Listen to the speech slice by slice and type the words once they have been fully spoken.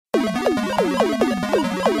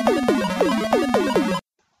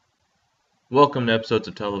Welcome to Episodes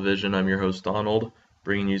of Television. I'm your host, Donald,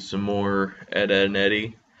 bringing you some more Ed, and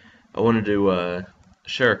Eddie. I wanted to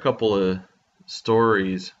share a couple of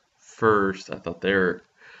stories first. I thought they were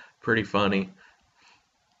pretty funny.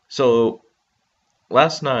 So,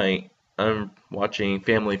 last night, I'm watching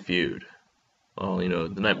Family Feud. Well, the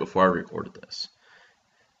night before I recorded this.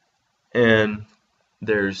 And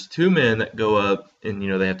there's two men that go up and,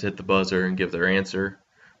 they have to hit the buzzer and give their answer.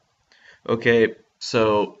 Okay,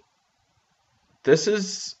 so this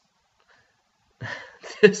is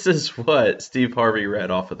what Steve Harvey read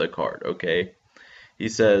off of the card, okay? He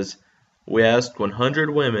says, we asked 100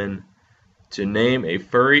 women to name a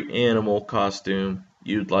furry animal costume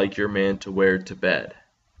you'd like your man to wear to bed.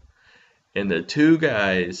 And the two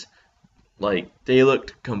guys, they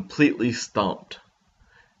looked completely stumped.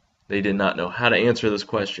 They did not know how to answer this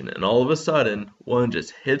question. And all of a sudden, one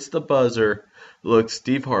just hits the buzzer, looks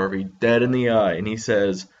Steve Harvey dead in the eye, and he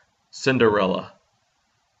says, Cinderella.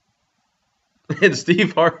 And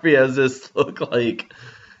Steve Harvey has this look like,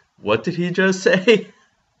 what did he just say?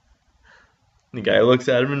 The guy looks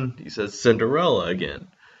at him and he says, Cinderella again.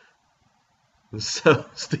 So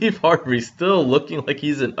Steve Harvey, still looking like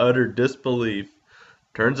he's in utter disbelief,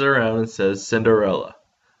 turns around and says, Cinderella.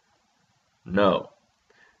 No.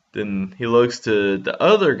 Then he looks to the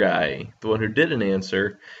other guy, the one who didn't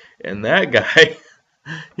answer, and that guy,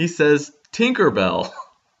 he says, Tinkerbell.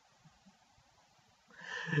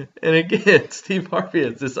 And again, Steve Harvey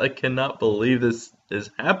has this, I cannot believe this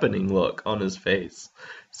is happening look on his face.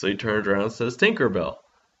 So he turns around and says, Tinkerbell.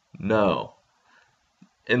 No.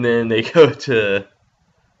 And then they go to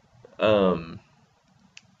the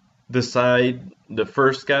side the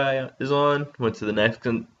first guy is on, went to the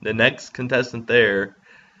next contestant there,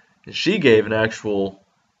 and she gave an actual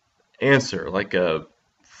answer, like a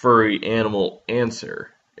furry animal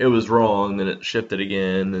answer. It was wrong, then it shifted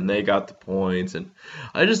again, and they got the points, and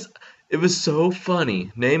it was so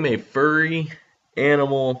funny. Name a furry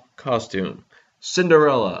animal costume.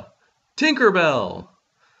 Cinderella. Tinkerbell.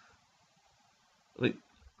 Like,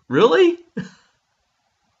 really?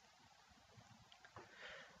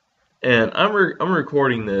 And I'm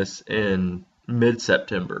recording this in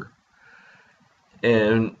mid-September,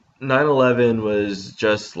 and 9/11 was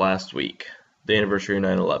just last week, the anniversary of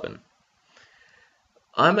 9/11.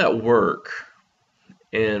 I'm at work,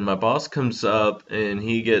 and my boss comes up, and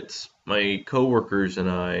he gets my coworkers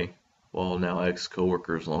and I, well, now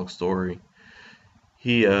ex-coworkers, long story.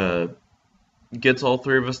 He gets all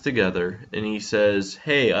three of us together, and he says,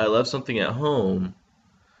 hey, I left something at home.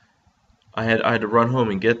 I had to run home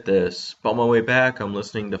and get this, but on my way back, I'm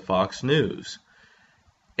listening to Fox News.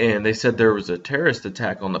 And they said there was a terrorist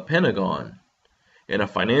attack on the Pentagon in a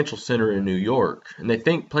financial center in New York, and they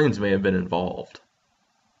think planes may have been involved.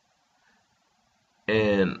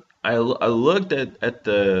 And I looked at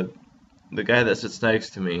the guy that sits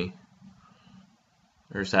next to me,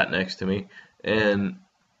 or sat next to me, and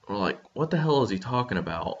we're like, what the hell is he talking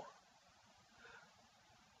about?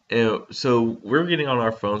 And so we're getting on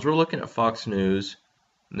our phones, we're looking at Fox News,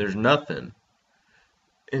 and there's nothing.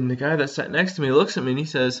 And the guy that sat next to me looks at me and he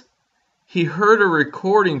says, he heard a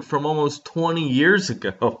recording from almost 20 years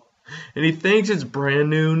ago, and he thinks it's brand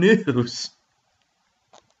new news.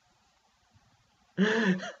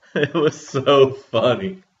 It was so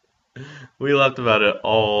funny. We laughed about it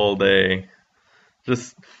all day.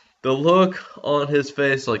 Just the look on his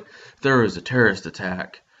face, like, there was a terrorist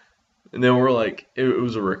attack. And then we're like, it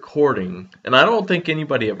was a recording. And I don't think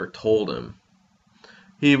anybody ever told him.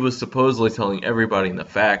 He was supposedly telling everybody in the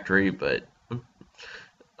factory, but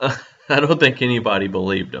I don't think anybody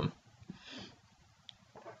believed him.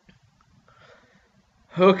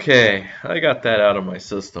 Okay, I got that out of my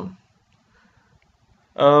system.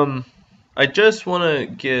 I just want to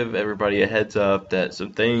give everybody a heads up that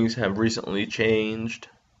some things have recently changed,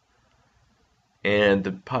 and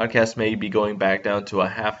the podcast may be going back down to a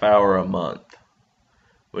half hour a month,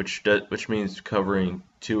 which means covering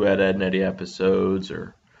 2 Ed, and Eddie episodes,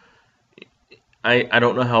 or I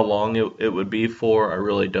don't know how long it would be for. I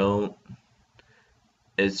really don't.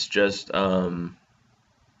 It's just I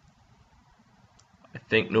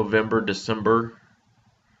think November, December.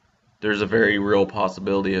 There's a very real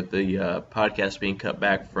possibility of the podcast being cut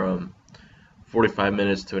back from 45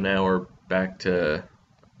 minutes to an hour back to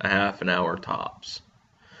a half an hour tops.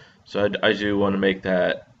 So I do want to make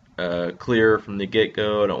that clear from the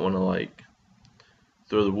get-go. I don't want to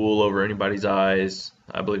throw the wool over anybody's eyes.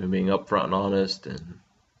 I believe in being upfront and honest, and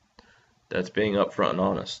that's being upfront and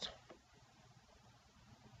honest.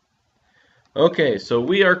 Okay, so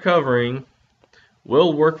we are covering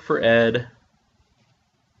Will Work for Ed,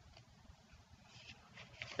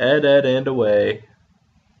 Ed, and away.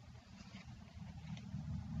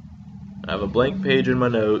 I have a blank page in my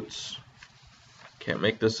notes. Can't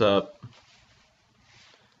make this up.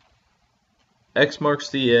 X marks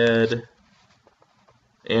the Ed,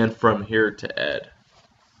 and from here to Ed.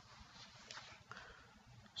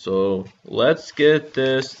 So let's get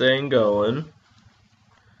this thing going.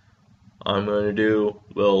 I'm going to do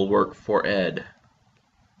will work for Ed.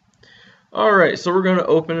 Alright, so we're going to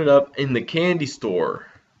open it up in the candy store.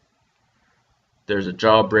 There's a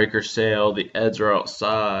Jawbreaker sale. The Eds are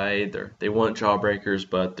outside. They want Jawbreakers,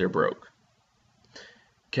 but they're broke.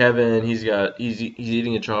 Kevin, he's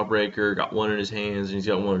eating a Jawbreaker, got one in his hands, and he's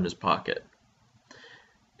got one in his pocket.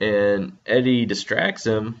 And Eddie distracts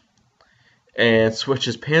him and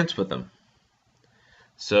switches pants with him.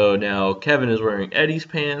 So now Kevin is wearing Eddie's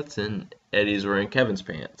pants, and Eddie's wearing Kevin's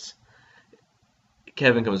pants.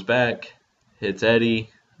 Kevin comes back, hits Eddie,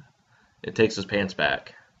 and takes his pants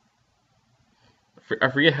back. I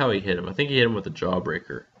forget how he hit him. I think he hit him with a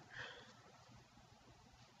Jawbreaker.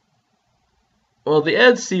 Well, the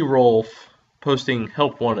Eds see Rolf posting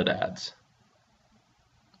help wanted ads.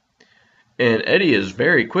 And Eddie is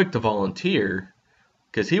very quick to volunteer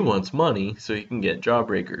because he wants money so he can get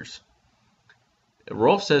Jawbreakers.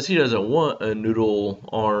 Rolf says he doesn't want a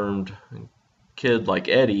noodle-armed kid like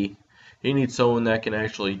Eddie. He needs someone that can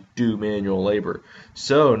actually do manual labor.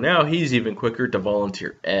 So now he's even quicker to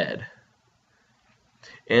volunteer Ed.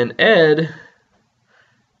 And Ed,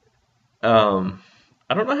 I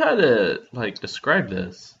don't know how to describe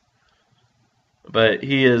this, but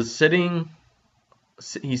he's sitting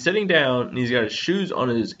down and he's got his shoes on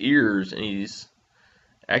his ears and he's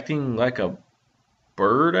acting like a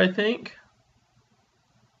bird, I think.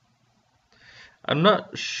 I'm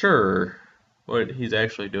not sure what he's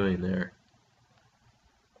actually doing there.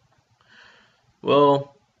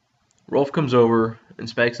 Well, Rolf comes over,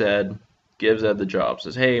 inspects Ed, gives Ed the job,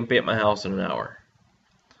 says, "Hey, be at my house in an hour."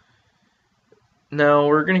 Now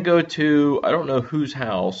we're going to go to, I don't know whose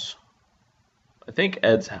house. I think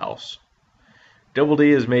Ed's house. Double D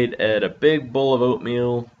has made Ed a big bowl of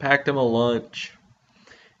oatmeal, packed him a lunch.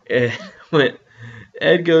 And when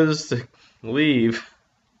Ed goes to leave,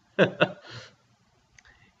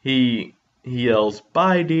 he yells,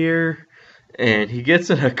 "Bye, dear." And he gets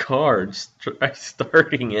in a car and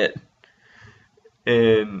starting it.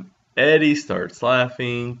 And Eddie starts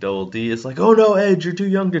laughing. Double D is like, "Oh no, Ed, you're too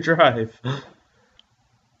young to drive."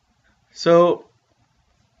 So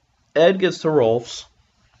Ed gets to Rolf's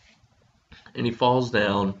and he falls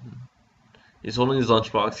down. He's holding his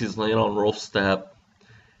lunchbox. He's laying on Rolf's step.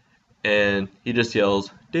 And he just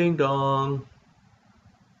yells, "Ding dong,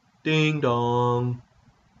 ding dong,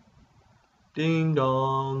 ding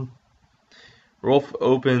dong." Rolf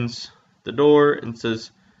opens the door and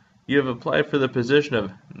says, "You have applied for the position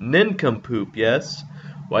of nincompoop, yes?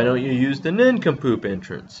 Why don't you use the nincompoop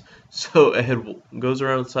entrance?" So Ed goes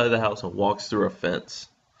around the side of the house and walks through a fence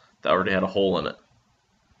that already had a hole in it.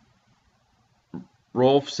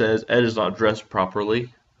 Rolf says Ed is not dressed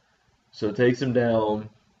properly, so takes him down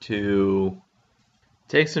to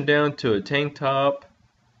a tank top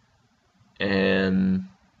and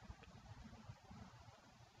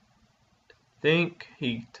I think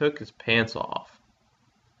he took his pants off.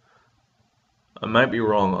 I might be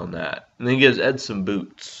wrong on that. And then he gives Ed some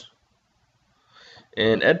boots.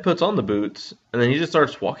 And Ed puts on the boots, and then he just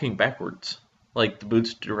starts walking backwards. Like the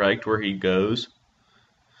boots direct where he goes.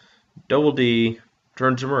 Double D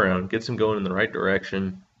turns him around, gets him going in the right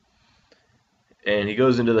direction. And he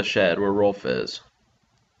goes into the shed where Rolf is.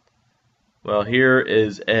 Well, here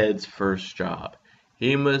is Ed's first job.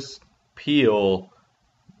 He must peel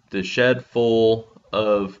the shed full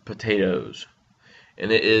of potatoes.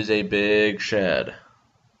 And it is a big shed.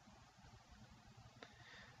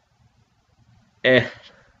 And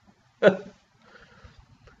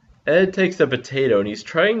Ed takes a potato and he's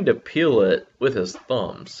trying to peel it with his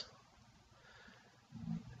thumbs.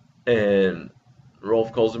 And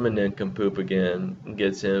Rolf calls him a nincompoop again and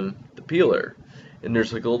gets him the peeler. And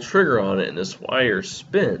there's like a little trigger on it and this wire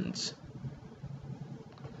spins.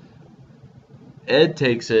 Ed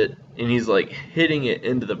takes it and he's like hitting it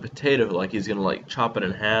into the potato like he's gonna like chop it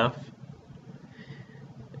in half.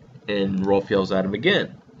 And Rolf yells at him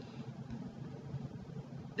again.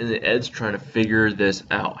 And then Ed's trying to figure this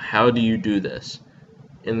out. How do you do this?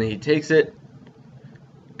 And then he takes it,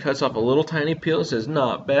 cuts off a little tiny peel and says,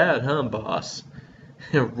 "Not bad, huh, boss?"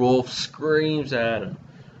 And Rolf screams at him,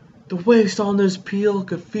 "The waste on this peel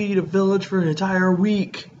could feed a village for an entire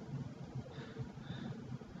week."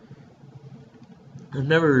 I've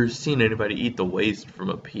never seen anybody eat the waste from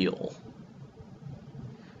a peel.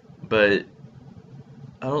 But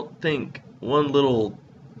I don't think one little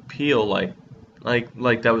peel like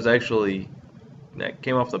that was actually that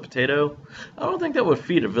came off the potato. I don't think that would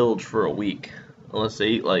feed a village for a week unless they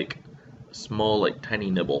eat like a small, like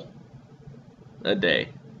tiny nibble a day.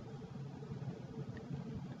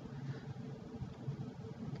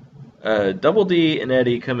 Double D and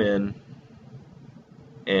Eddie come in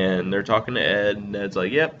and they're talking to Ed, and Ed's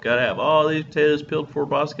like, "Yep, gotta have all these potatoes peeled before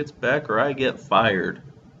boss gets back, or I get fired."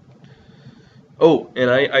 Oh, and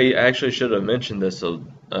I actually should have mentioned this a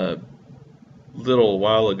little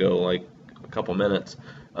while ago, like a couple minutes.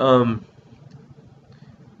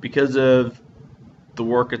 Because of the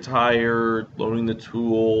work attire, loading the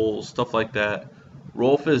tools, stuff like that,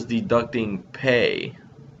 Rolf is deducting pay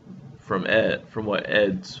from what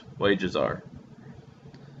Ed's wages are.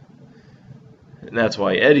 And that's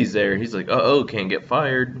why Eddie's there. He's like, oh, can't get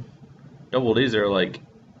fired. Double D's are like,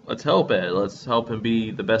 let's help Ed. Let's help him be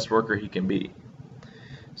the best worker he can be.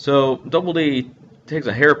 So Double D takes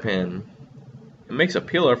a hairpin and makes a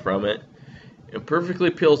peeler from it and perfectly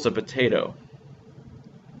peels a potato.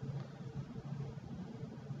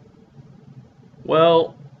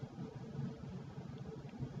 Well,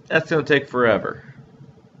 that's going to take forever.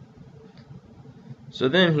 So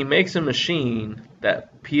then he makes a machine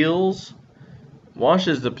that peels,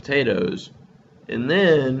 washes the potatoes, and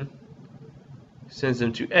then sends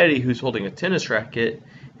them to Eddie, who's holding a tennis racket,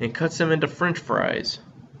 and cuts them into French fries.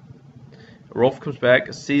 Rolf comes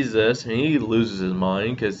back, sees this, and he loses his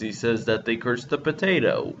mind because he says that they cursed the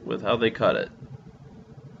potato with how they cut it.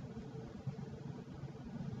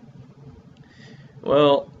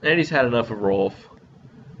 Well, Eddie's had enough of Rolf,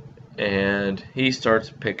 and he starts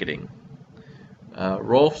picketing.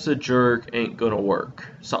 Rolf's a jerk, ain't gonna work.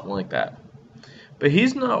 Something like that. But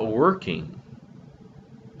he's not working.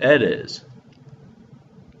 Ed is.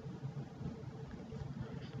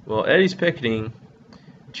 Well, Eddie's picketing,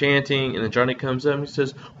 chanting, and then Johnny comes up and he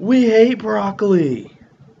says, "We hate broccoli!"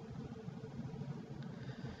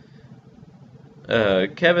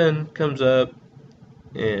 Kevin comes up,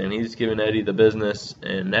 and he's giving Eddie the business,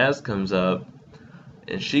 and Naz comes up,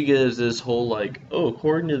 and she gives this whole like, oh,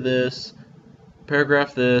 according to this,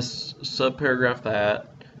 paragraph this, subparagraph that,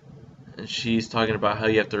 and she's talking about how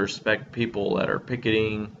you have to respect people that are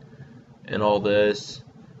picketing and all this.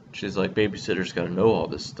 She's like, babysitter's got to know all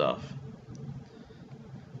this stuff.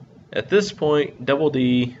 At this point, Double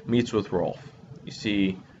D meets with Rolf. You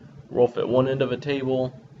see Rolf at one end of a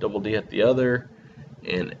table, Double D at the other,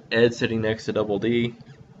 and Ed sitting next to Double D,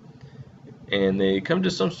 and they come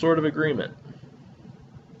to some sort of agreement.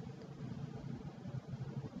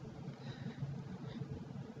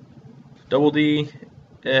 Double D,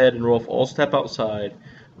 Ed, and Rolf all step outside.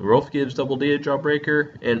 Rolf gives Double D a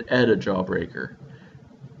jawbreaker and Ed a jawbreaker.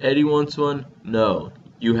 Eddie wants one? No,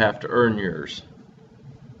 you have to earn yours.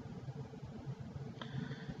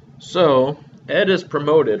 So, Ed is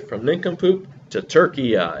promoted from nincompoop to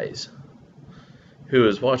Turkey Eyes, who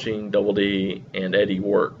is watching Double D and Eddie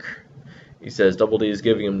work. He says Double D is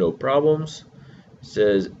giving him no problems. He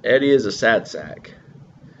says Eddie is a sad sack.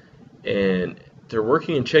 And they're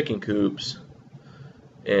working in chicken coops.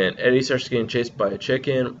 And Eddie starts getting chased by a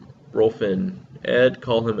chicken. Rolf and Ed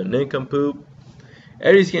call him a nincompoop.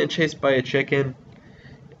 Eddie's getting chased by a chicken.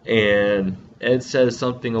 And Ed says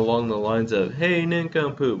something along the lines of, "Hey,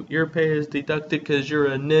 nincompoop, your pay is deducted because you're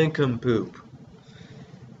a nincompoop."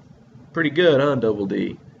 Pretty good, huh, Double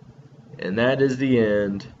D? And that is the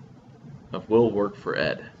end of Will Work for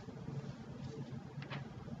Ed.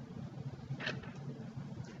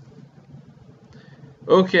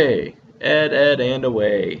 Okay, Ed, and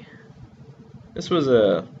away. This was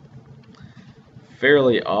a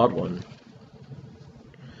fairly odd one.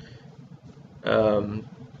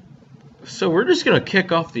 So we're just going to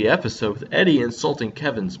kick off the episode with Eddie insulting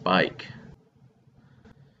Kevin's bike.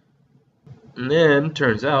 And then,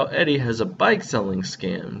 turns out, Eddie has a bike selling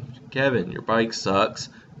scam. Kevin, your bike sucks.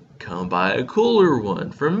 Come buy a cooler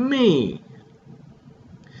one from me.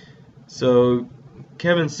 So,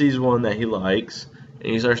 Kevin sees one that he likes,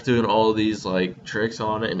 and he starts doing all of these like tricks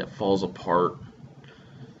on it, and it falls apart.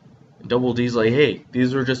 And Double D's like, "Hey,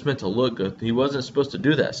 these were just meant to look good. He wasn't supposed to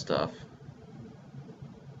do that stuff."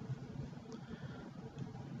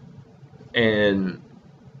 And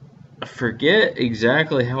I forget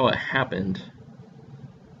exactly how it happened,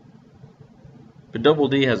 but Double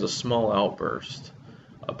D has a small outburst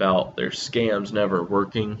about their scams never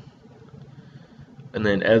working. And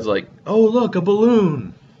then Ed's like, "Oh, look, a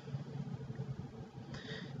balloon."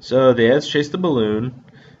 So the Eds chase the balloon,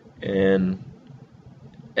 and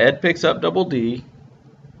Ed picks up Double D,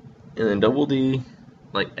 and then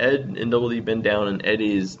Ed and Double D bend down, and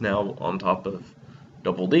Eddie is now on top of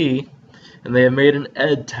Double D, and they have made an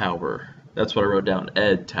Ed Tower. That's what I wrote down,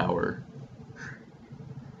 Ed Tower.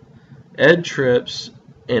 Ed trips,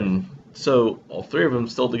 and so all three of them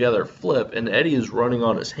still together flip, and Eddie is running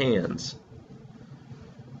on his hands.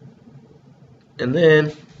 And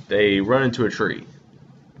then they run into a tree.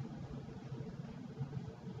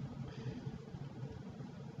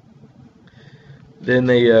 Then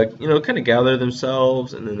they, kind of gather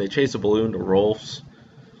themselves, and then they chase a balloon to Rolf's,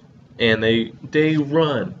 and they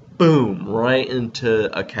run, boom, right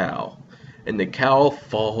into a cow, and the cow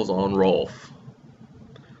falls on Rolf.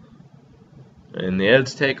 And the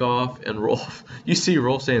Eds take off, and Rolf, you see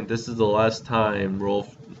Rolf saying this is the last time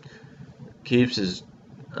Rolf keeps his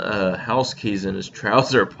house keys in his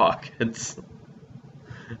trouser pockets.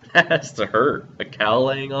 That has to hurt. A cow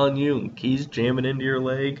laying on you and keys jamming into your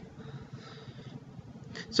leg.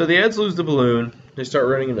 So the Eds lose the balloon. They start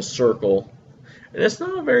running in a circle. And it's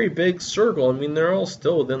not a very big circle. I mean, they're all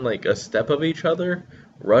still within like a step of each other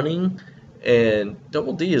running. And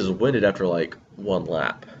Double D is winded after like one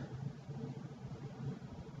lap.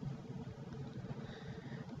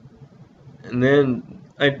 And then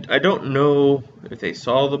I don't know if they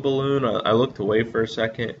saw the balloon. I looked away for a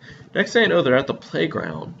second. Next thing I know, they're at the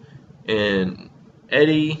playground. And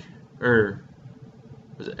Eddie, or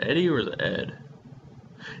was it Eddie or was it Ed?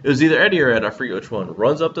 It was either Eddie or Ed, I forget which one,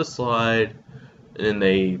 runs up the slide, and then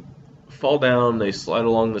they fall down, they slide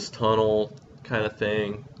along this tunnel kind of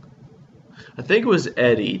thing. I think it was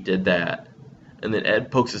Eddie did that, and then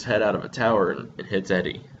Ed pokes his head out of a tower and hits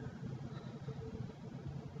Eddie.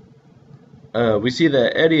 We see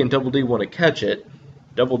that Eddie and Double D want to catch it.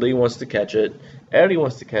 Double D wants to catch it. Eddie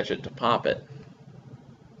wants to catch it to pop it.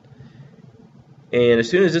 And as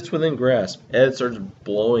soon as it's within grasp, Ed starts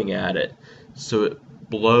blowing at it. So it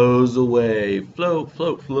blows away. Float,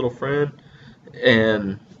 float, little friend.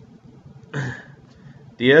 And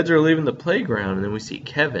the Eds are leaving the playground, and then we see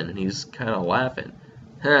Kevin, and he's kind of laughing.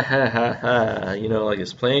 Ha ha ha ha. You know, like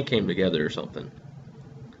his plan came together or something.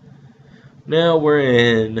 Now we're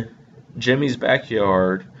in Jimmy's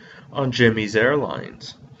backyard on Jimmy's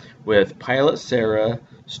Airlines with pilot Sarah,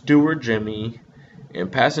 steward Jimmy,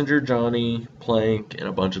 and passenger Johnny, Plank, and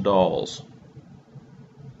a bunch of dolls.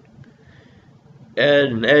 Ed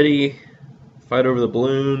and Eddie fight over the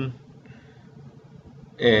balloon,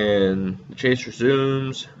 and the chase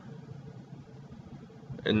resumes,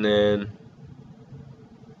 and then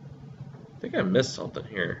I think I missed something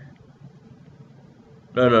here.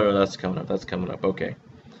 No, that's coming up, okay.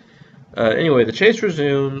 Anyway, the chase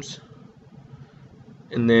resumes,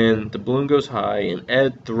 and then the balloon goes high, and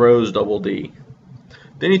Ed throws Double D.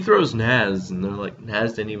 Then he throws Naz, and they're like,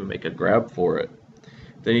 Naz didn't even make a grab for it.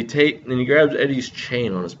 Then he grabs Eddie's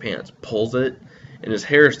chain on his pants, pulls it, and his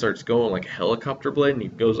hair starts going like a helicopter blade, and he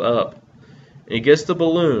goes up. And he gets the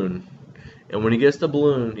balloon, and when he gets the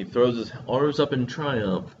balloon, he throws his arms up in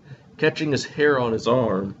triumph, catching his hair on his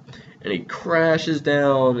arm, and he crashes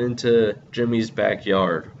down into Jimmy's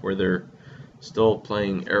backyard, where they're still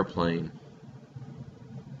playing airplane.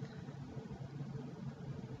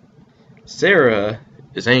 Sarah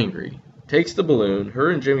is angry, takes the balloon, her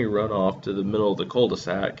and Jimmy run off to the middle of the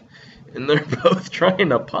cul-de-sac, and they're both trying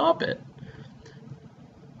to pop it.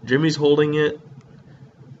 Jimmy's holding it,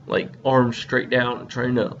 like arms straight down,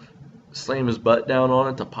 trying to slam his butt down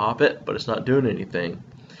on it to pop it, but it's not doing anything.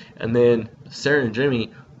 And then Sarah and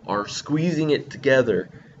Jimmy are squeezing it together,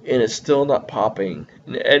 and it's still not popping.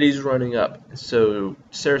 And Eddie's running up, so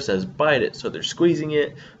Sarah says, bite it. So they're squeezing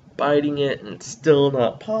it, biting it, and it's still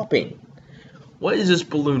not popping. What is this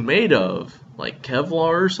balloon made of? Like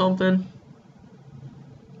Kevlar or something?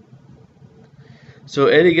 So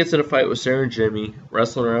Eddie gets in a fight with Sarah and Jimmy,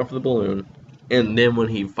 wrestling around for the balloon. And then when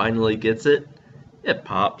he finally gets it, it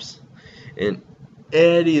pops. And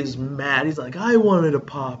Eddie is mad. He's like, I wanted to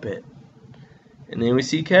pop it. And then we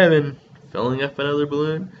see Kevin filling up another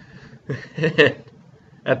balloon.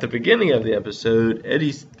 At the beginning of the episode,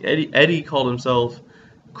 Eddie called himself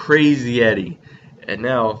Crazy Eddie. And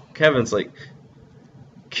now Kevin's like,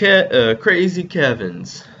 Crazy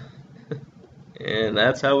Kevin's. And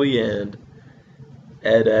that's how we end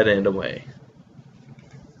Ed, and away.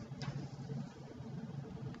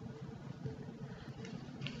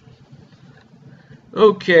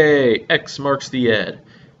 Okay, X marks the Ed.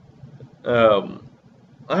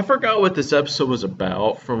 I forgot what this episode was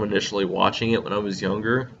about from initially watching it when I was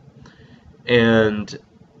younger. And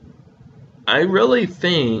I really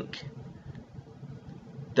think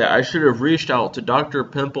that I should have reached out to Dr.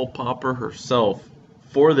 Pimple Popper herself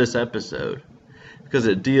for this episode, because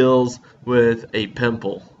it deals with a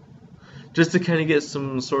pimple. Just to kind of get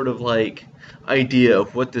some sort of like idea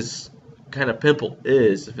of what this kind of pimple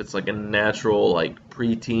is. If it's like a natural, like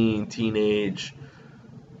preteen, teenage,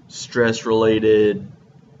 stress-related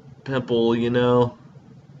pimple, you know.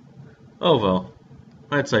 Oh well,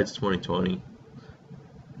 hindsight's 2020.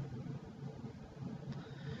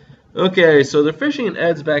 Okay, so they're fishing in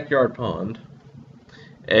Ed's backyard pond.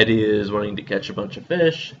 Eddie is wanting to catch a bunch of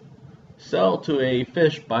fish, sell to a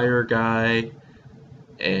fish buyer guy,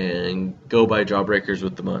 and go buy Jawbreakers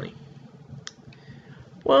with the money.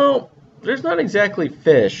 Well, there's not exactly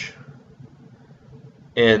fish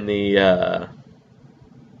in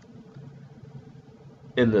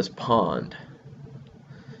this pond.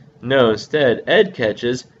 No, instead, Ed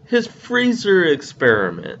catches his freezer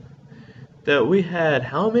experiment that we had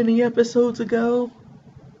how many episodes ago?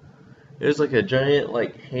 It was like a giant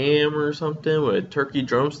like ham or something with turkey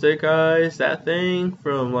drumstick eyes. That thing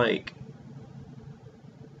from like,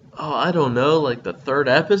 oh, I don't know, like the third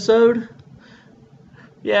episode?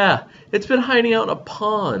 Yeah, it's been hiding out in a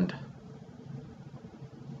pond.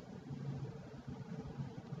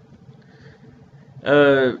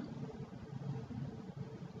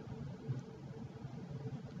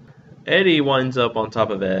 Eddie winds up on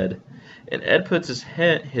top of Ed, and Ed puts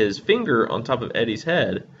his finger on top of Eddie's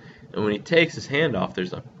head, and when he takes his hand off,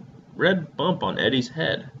 there's a red bump on Eddie's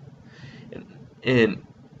head. And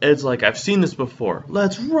Ed's like, I've seen this before.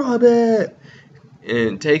 Let's rub it!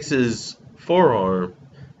 And takes his forearm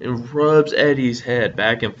and rubs Eddie's head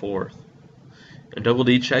back and forth. And Double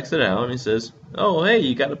D checks it out, and he says, oh, hey,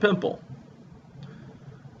 you got a pimple.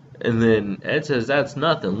 And then Ed says, that's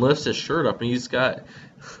nothing. Lifts his shirt up, and he's got,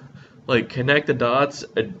 like, connect the dots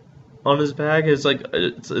on his back. It's like,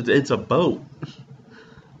 it's a boat.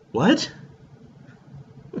 What?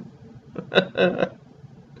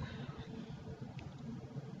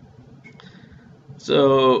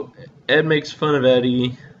 So, Ed makes fun of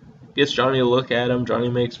Eddie, gets Johnny to look at him. Johnny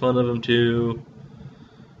makes fun of him too.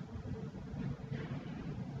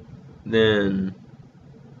 Then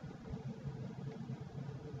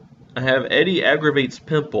I have Eddie aggravates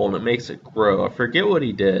pimple and it makes it grow. I forget what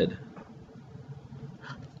he did.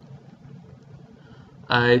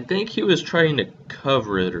 I think he was trying to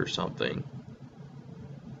cover it or something.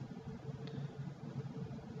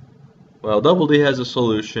 Well, Double D has a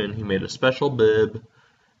solution. He made a special bib,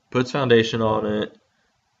 puts foundation on it,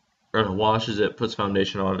 or washes it, puts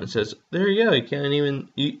foundation on it, and says, there you go,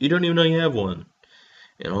 you don't even know you have one.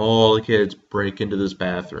 And all the kids break into this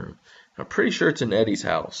bathroom. I'm pretty sure it's in Eddie's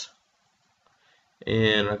house.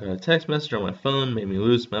 And I got a text message on my phone, made me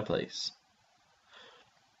lose my place.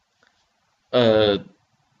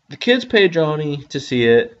 The kids pay Johnny to see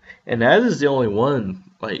it, and Ed is the only one,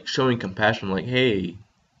 like, showing compassion, like, hey,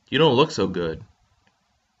 you don't look so good.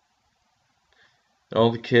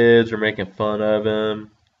 All the kids are making fun of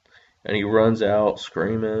him, and he runs out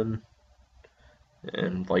screaming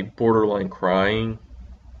and, like, borderline crying.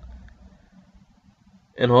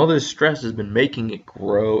 And all this stress has been making it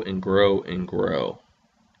grow and grow and grow.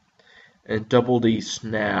 And Double D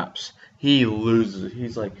snaps. He loses it.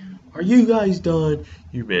 He's like, are you guys done?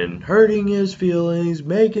 You've been hurting his feelings,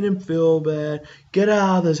 making him feel bad. Get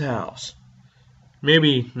out of this house.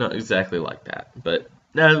 Maybe not exactly like that, but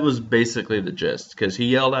that was basically the gist. Because he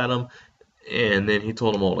yelled at him, and then he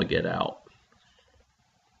told them all to get out.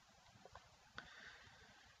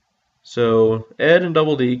 So Ed and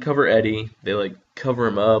Double D cover Eddie. They like cover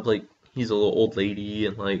him up like he's a little old lady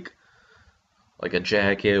in like a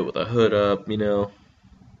jacket with a hood up, you know.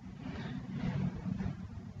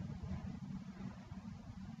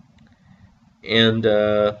 And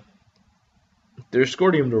they're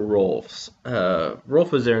escorting him to Rolf's.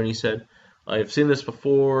 Rolf was there and he said, I've seen this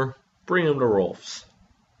before, bring him to Rolf's.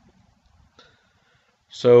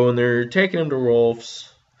 So when they're taking him to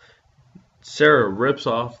Rolf's, Sarah rips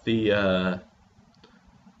off this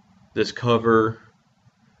cover,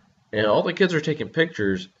 and all the kids are taking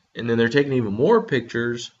pictures, and then they're taking even more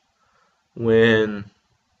pictures when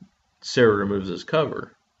Sarah removes this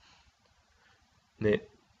cover. They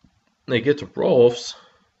get to Rolf's,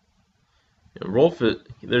 and Rolf,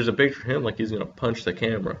 there's a picture of him like he's going to punch the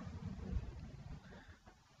camera.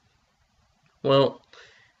 Well,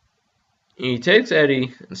 he takes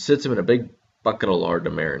Eddie and sits him in a big bucket of lard to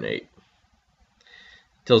marinate.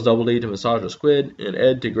 Tells Double D to massage a squid and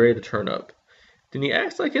Ed to grate a turnip. Then he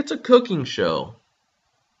acts like it's a cooking show.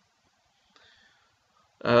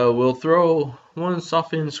 We'll throw one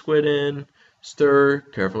softened squid in, stir,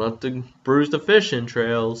 careful not to bruise the fish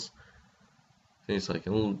entrails. And he's like,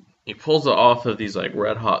 he pulls it off of these like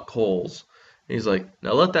red hot coals. And he's like,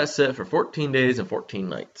 now let that sit for 14 days and 14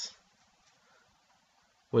 nights.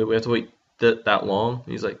 Wait, we have to wait that long.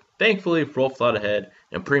 He's like, thankfully, Rolf thought ahead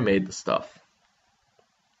and pre-made the stuff.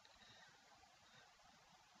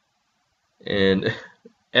 And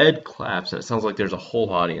Ed claps, and it sounds like there's a whole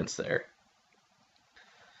audience there.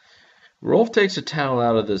 Rolf takes a towel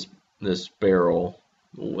out of this barrel.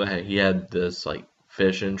 He had this like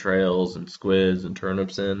fish entrails and squids and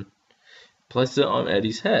turnips in. Places it on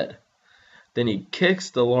Eddie's head. Then he kicks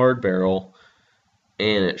the lard barrel,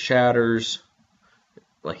 and it shatters.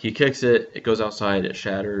 Like he kicks it, it goes outside, it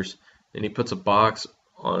shatters. Then he puts a box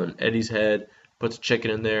on Eddie's head, puts a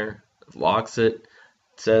chicken in there, locks it,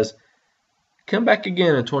 says, "Come back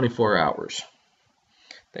again in 24 hours."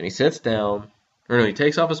 Then he sits down, he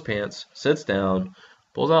takes off his pants, sits down,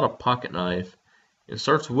 pulls out a pocket knife, and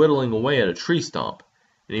starts whittling away at a tree stump.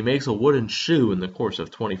 And he makes a wooden shoe in the course of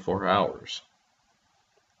 24 hours.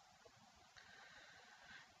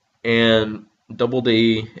 And Double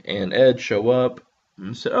D and Ed show up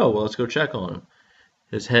and say, "Oh, well, let's go check on him."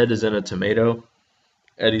 His head is in a tomato.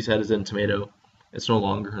 Eddie's head is in a tomato. It's no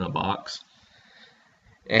longer in a box.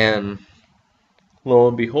 And lo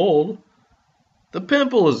and behold, the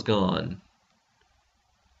pimple is gone.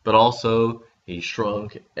 But also, he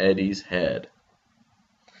shrunk Eddie's head.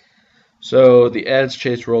 So the Eds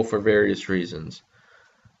chase Rolf for various reasons.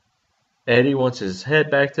 Eddie wants his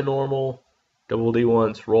head back to normal. Double D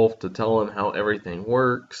wants Rolf to tell him how everything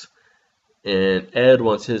works. And Ed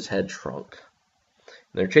wants his head shrunk. And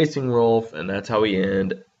they're chasing Rolf, and that's how we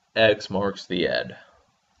end. X marks the Ed.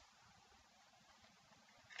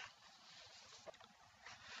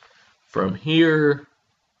 From here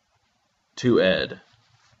to Ed.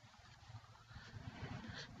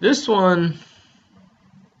 This one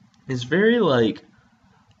is very like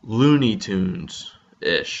Looney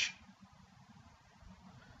Tunes-ish.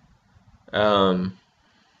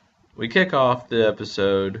 We kick off the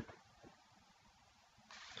episode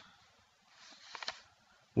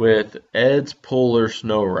with Ed's Polar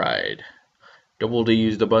Snow Ride. Double D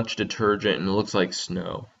used a bunch of detergent and it looks like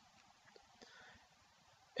snow.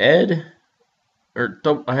 I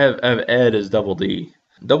have Ed as Double D.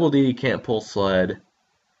 Double D can't pull sled.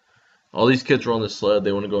 All these kids are on the sled.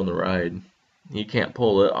 They want to go on the ride. He can't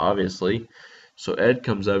pull it, obviously. So Ed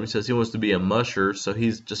comes up and says he wants to be a musher, so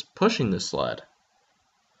he's just pushing the sled.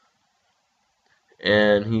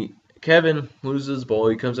 And Kevin loses his ball.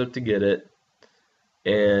 He comes up to get it.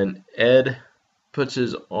 And Ed puts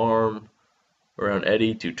his arm around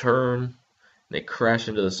Eddie to turn. And they crash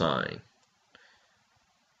into the sign.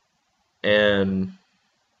 And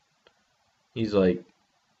he's like,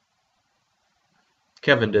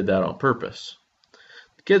 Kevin did that on purpose.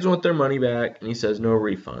 The kids want their money back, and he says no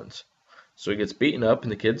refunds. So he gets beaten up,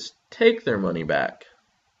 and the kids take their money back.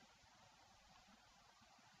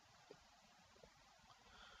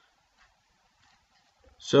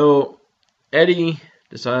 So Eddie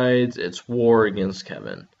decides it's war against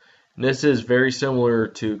Kevin. And this is very similar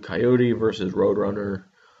to Coyote versus Roadrunner,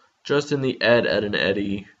 just in the Ed and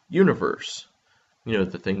Eddie universe. You know,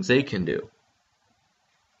 the things they can do.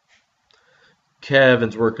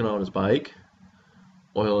 Kevin's working on his bike,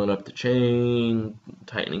 oiling up the chain,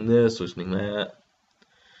 tightening this, loosening that.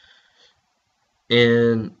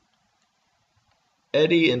 And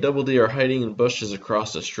Eddie and Double D are hiding in bushes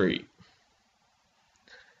across the street.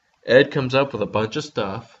 Ed comes up with a bunch of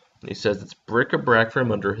stuff, and he says it's bric-a-brac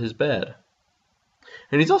from under his bed.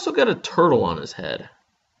 And he's also got a turtle on his head.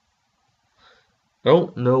 I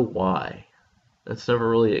don't know why. That's never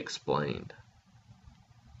really explained.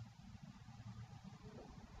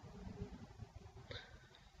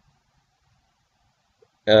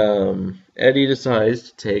 Eddie decides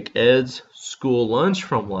to take Ed's school lunch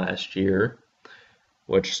from last year,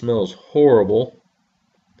 which smells horrible.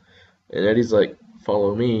 And Eddie's like,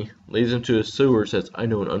 "Follow me." Leads him to a sewer, says, "I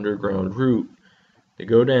know an underground route." They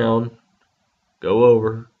go down, go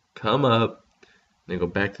over, come up, and they go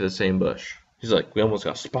back to the same bush. He's like, "We almost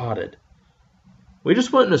got spotted." "We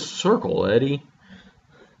just went in a circle, Eddie."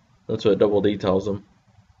 That's what Double D tells him.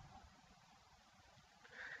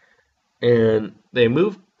 And they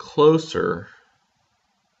move closer.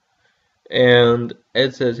 And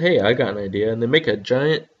Ed says, "Hey, I got an idea." And they make a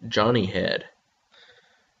giant Johnny head.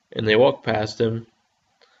 And they walk past him.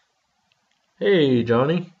 "Hey,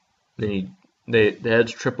 Johnny." Then the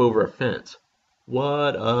heads trip over a fence.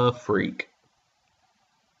 What a freak.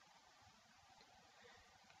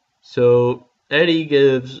 So Eddie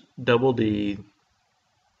gives Double D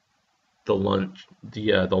the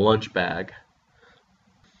lunch bag.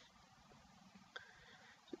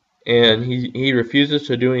 And he refuses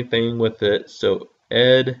to do anything with it, so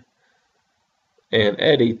Ed and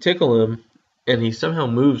Eddie tickle him, and he somehow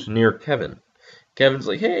moves near Kevin. Kevin's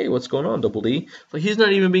like, hey, what's going on, Double D? Like, he's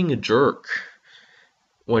not even being a jerk.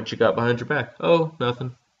 What you got behind your back? Oh,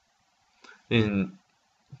 nothing. And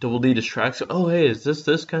Double D distracts him. Oh, hey, is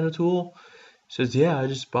this kind of tool? He says, yeah, I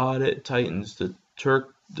just bought it. It tightens the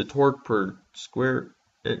torque per square.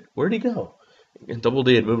 Where'd he go? And Double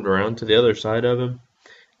D had moved around to the other side of him.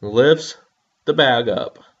 Lifts the bag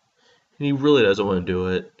up. And he really doesn't want to do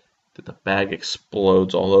it. The bag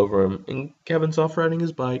explodes all over him. And Kevin's off riding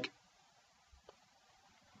his bike.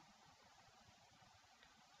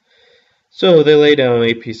 So they lay down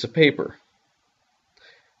a piece of paper.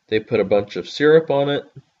 They put a bunch of syrup on it.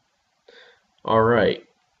 All right,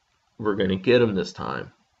 we're going to get him this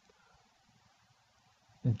time.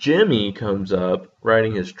 Jimmy comes up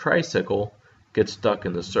riding his tricycle, gets stuck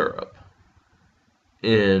in the syrup.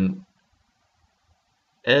 And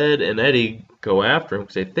Ed and Eddie go after him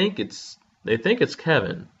because they think it's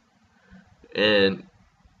Kevin. And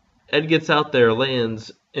Ed gets out there,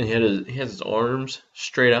 lands, and he has his arms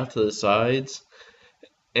straight out to the sides.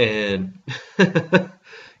 And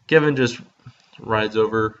Kevin just rides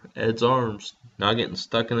over Ed's arms, not getting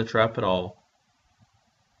stuck in the trap at all.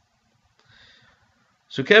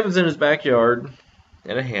 So Kevin's in his backyard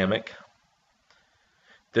in a hammock.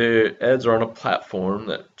 The Eds are on a platform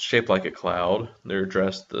that's shaped like a cloud. They're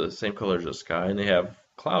dressed the same color as the sky, and they have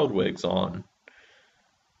cloud wigs on.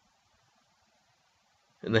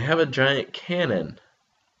 And they have a giant cannon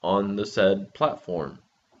on the said platform.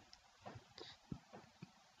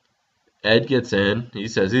 Ed gets in. He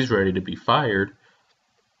says he's ready to be fired.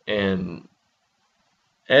 And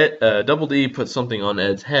Double D puts something on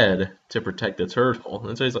Ed's head to protect the turtle.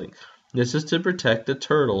 And so he's like, this is to protect the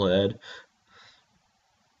turtle, Ed.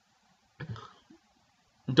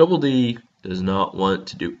 Double D does not want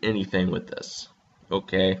to do anything with this.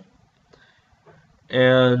 Okay?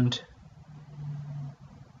 And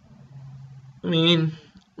I mean,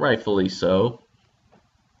 rightfully so.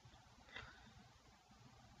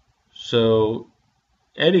 So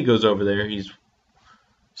Eddie goes over there. He's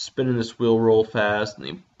spinning this wheel real fast, and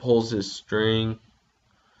he pulls his string,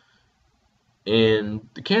 and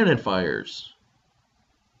the cannon fires.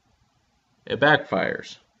 It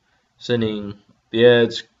backfires, sending the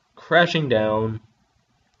Eds crashing down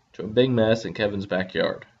to a big mess in Kevin's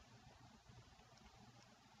backyard.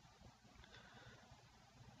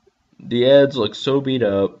 The Eds look so beat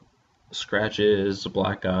up, scratches, a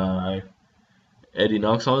black eye. Eddie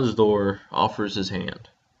knocks on his door, offers his hand.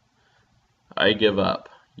 I give up.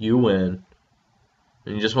 You win.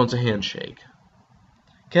 And he just wants a handshake.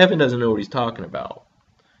 Kevin doesn't know what he's talking about.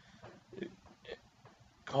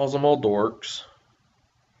 Calls them all dorks.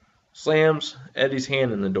 Slams Eddie's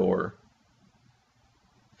hand in the door.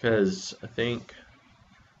 Because I think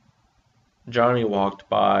Johnny walked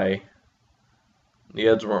by. The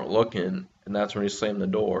Eds weren't looking. And that's when he slammed the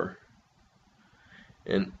door.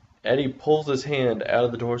 And Eddie pulls his hand out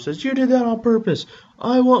of the door and says, you did that on purpose.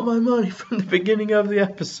 I want my money from the beginning of the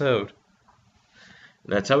episode.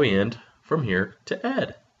 And that's how we end from here to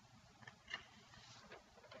Ed.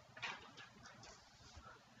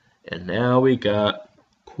 And now we got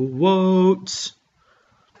quotes.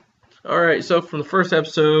 Alright, so from the first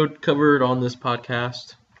episode covered on this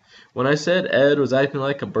podcast, when I said Ed was acting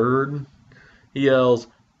like a bird, he yells,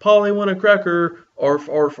 Polly want a cracker, arf,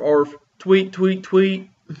 arf, arf, tweet, tweet, tweet.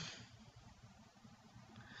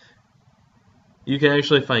 You can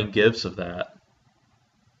actually find GIFs of that.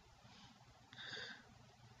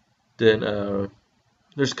 Then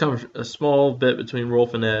there's kind of a small bit between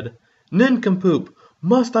Rolf and Ed. Nincompoop,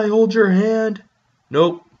 must I hold your hand?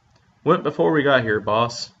 Nope. Went before we got here,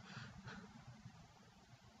 boss.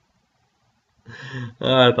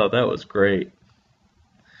 I thought that was great.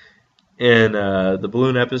 In the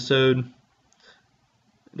balloon episode,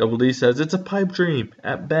 Double D says it's a pipe dream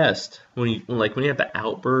at best. When you have the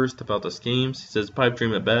outburst about the schemes, he says pipe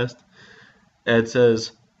dream at best. Ed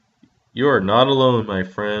says, you are not alone, my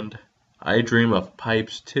friend. I dream of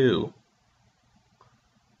pipes too.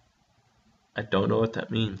 I don't know what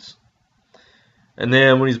that means. And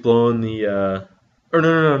then when he's blowing the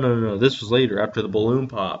no. This was later, after the balloon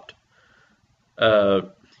popped.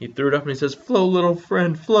 He threw it up and he says, float, little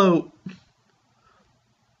friend, float.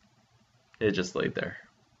 It just laid there.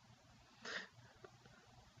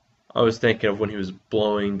 I was thinking of when he was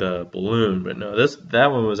blowing the balloon, but no,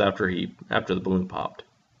 that one was after the balloon popped.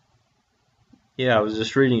 Yeah, I was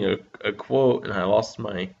just reading a quote and I lost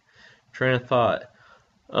my train of thought.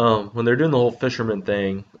 When they're doing the whole fisherman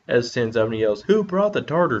thing, Ed stands up and he yells, who brought the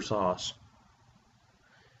tartar sauce?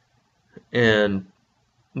 And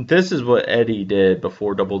this is what Eddie did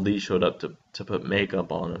before Double D showed up to put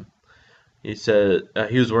makeup on him. He said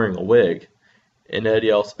he was wearing a wig. And Ed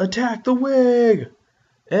yells, "Attack the wig!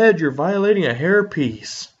 Ed, you're violating a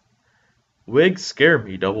hairpiece." Wigs scare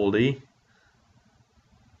me, Double D.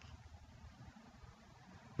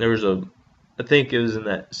 There was I think it was in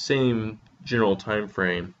that same general time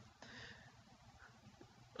frame.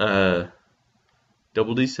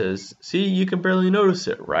 Double D says, "See, you can barely notice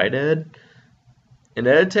it, right, Ed?" And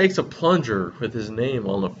Ed takes a plunger with his name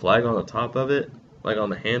on the flag on the top of it, like on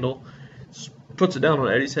the handle, puts it down on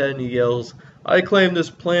Eddie's head, and he yells, "I claim this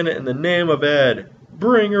planet in the name of Ed,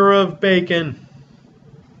 bringer of bacon."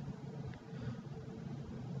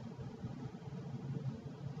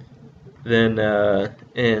 Then,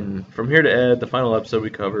 and from here to Ed, the final episode we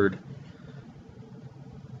covered,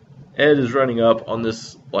 Ed is running up on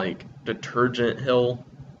this, like, detergent hill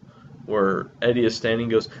where Eddie is standing,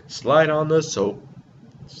 goes, "Slide on the soap."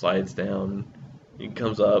 Slides down. He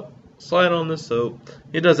comes up, slide on the soap.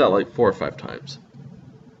 He does that like 4 or 5 times.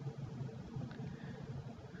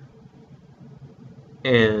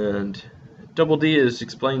 And Double D is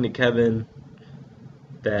explaining to Kevin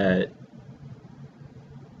that,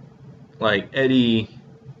 like, Eddie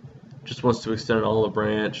just wants to extend an olive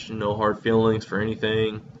branch, no hard feelings for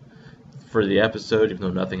anything for the episode, even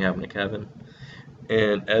though nothing happened to Kevin.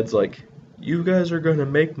 And Ed's like, "You guys are going to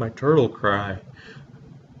make my turtle cry."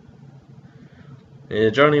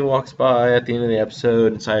 And Johnny walks by at the end of the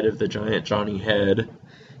episode inside of the giant Johnny head,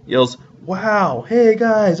 yells, "Wow, hey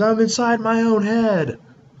guys, I'm inside my own head."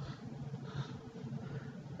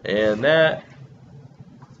 And that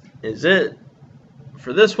is it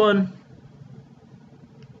for this one.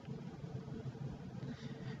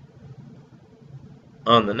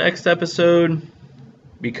 On the next episode,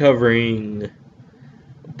 be covering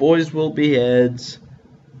Boys Will Be Eds,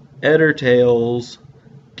 Ed or Tails,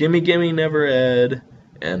 Gimme Gimme Never Ed,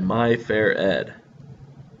 and My Fair Ed.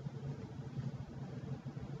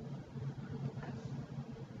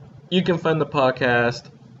 You can find the podcast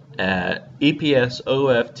at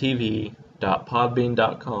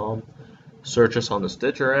epsoftv.podbean.com. Search us on the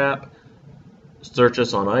Stitcher app. Search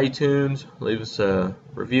us on iTunes. Leave us a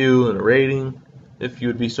review and a rating if you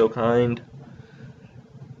would be so kind.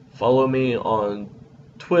 Follow me on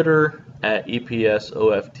Twitter at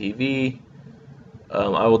epsoftv.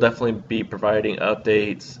 I will definitely be providing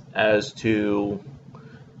updates as to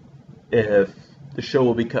if the show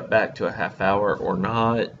will be cut back to a half hour or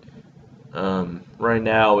not. Right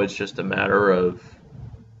now, it's just a matter of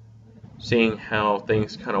seeing how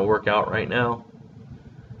things kind of work out right now.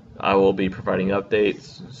 I will be providing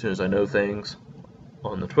updates as soon as I know things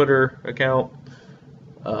on the Twitter account.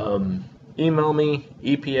 Email me,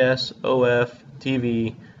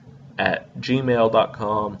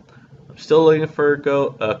 epsoftv@gmail.com. I'm still looking for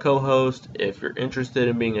a co-host. If you're interested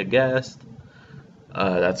in being a guest,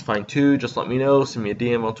 that's fine too. Just let me know. Send me a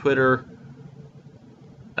DM on Twitter.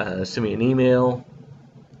 Send me an email.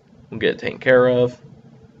 We'll get it taken care of.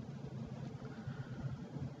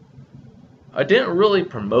 I didn't really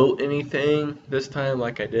promote anything this time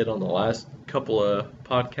like I did on the last couple of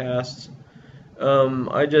podcasts.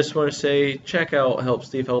 I just want to say, check out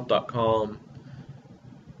helpstevehelp.com.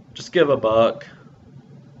 Just give $1.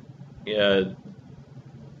 Yeah,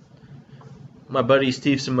 my buddy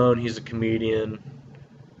Steve Simone, he's a comedian.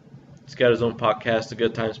 He's got his own podcast, the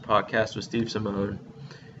Good Times Podcast with Steve Simone.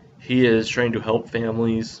 He is trying to help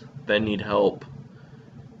families that need help.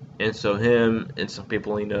 And so him and some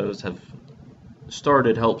people he knows have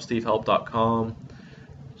started helpstevehelp.com.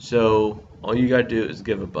 So all you gotta do is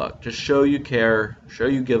give $1. Just show you care, show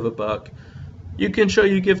you give $1. You can show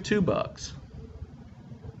you give $2.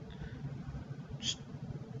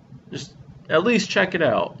 Just at least check it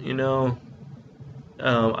out, you know.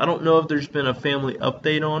 I don't know if there's been a family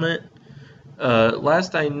update on it.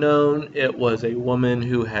 Last I known, it was a woman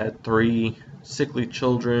who had 3 sickly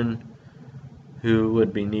children who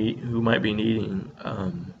might be needing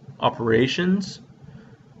operations.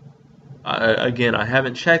 Again, I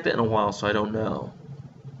haven't checked it in a while, so I don't know.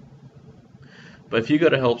 But if you go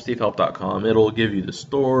to helpstevehelp.com, it'll give you the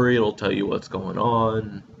story, it'll tell you what's going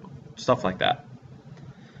on, stuff like that.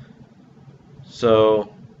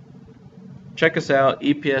 So check us out,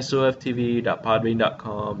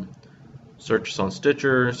 epsoftv.podbean.com. Search us on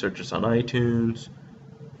Stitcher, search us on iTunes,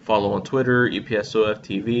 follow on Twitter,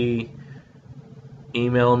 epsoftv.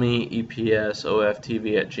 Email me,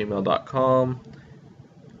 epsoftv@gmail.com.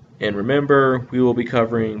 And remember, we will be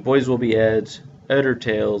covering Boys Will Be Eds, Ed or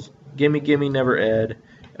Tails, Gimme Gimme Never Ed,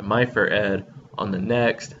 and My Fair Ed on the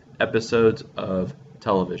next episodes of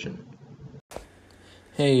television.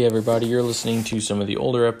 Hey everybody, you're listening to some of the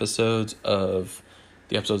older episodes of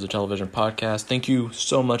the Episodes of Television podcast. Thank you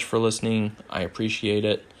so much for listening. I appreciate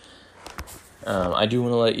it. I do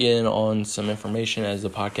want to let you in on some information as the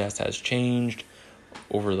podcast has changed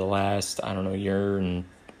over the last, year and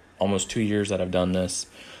almost 2 years that I've done this.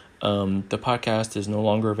 The podcast is no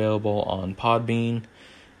longer available on Podbean.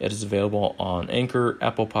 It is available on Anchor,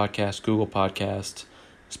 Apple Podcasts, Google Podcasts,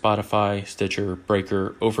 Spotify, Stitcher,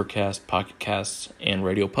 Breaker, Overcast, Pocket Casts, and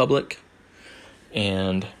Radio Public.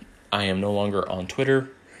 And I am no longer on Twitter.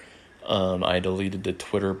 I deleted the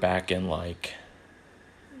Twitter back in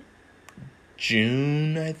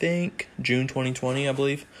June, I think. June 2020, I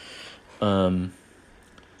believe. I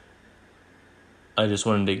just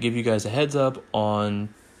wanted to give you guys a heads up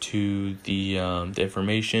on to the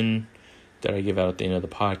information that I give out at the end of the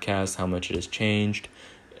podcast, how much it has changed,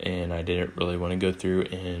 and I didn't really want to go through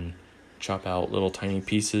and chop out little tiny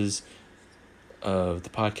pieces of the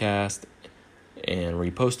podcast and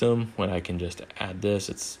repost them when I can just add this.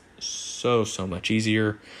 It's so much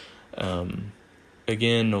easier.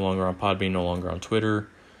 Again, no longer on Podbean, no longer on Twitter.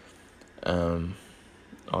 On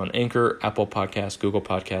Anchor, Apple Podcasts, Google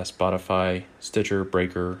Podcasts, Spotify, Stitcher,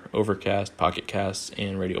 Breaker, Overcast, Pocket Casts,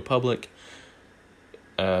 and Radio Public.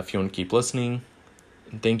 If you want to keep listening,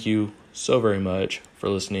 thank you so very much for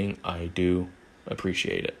listening. I do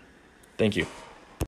appreciate it. Thank you.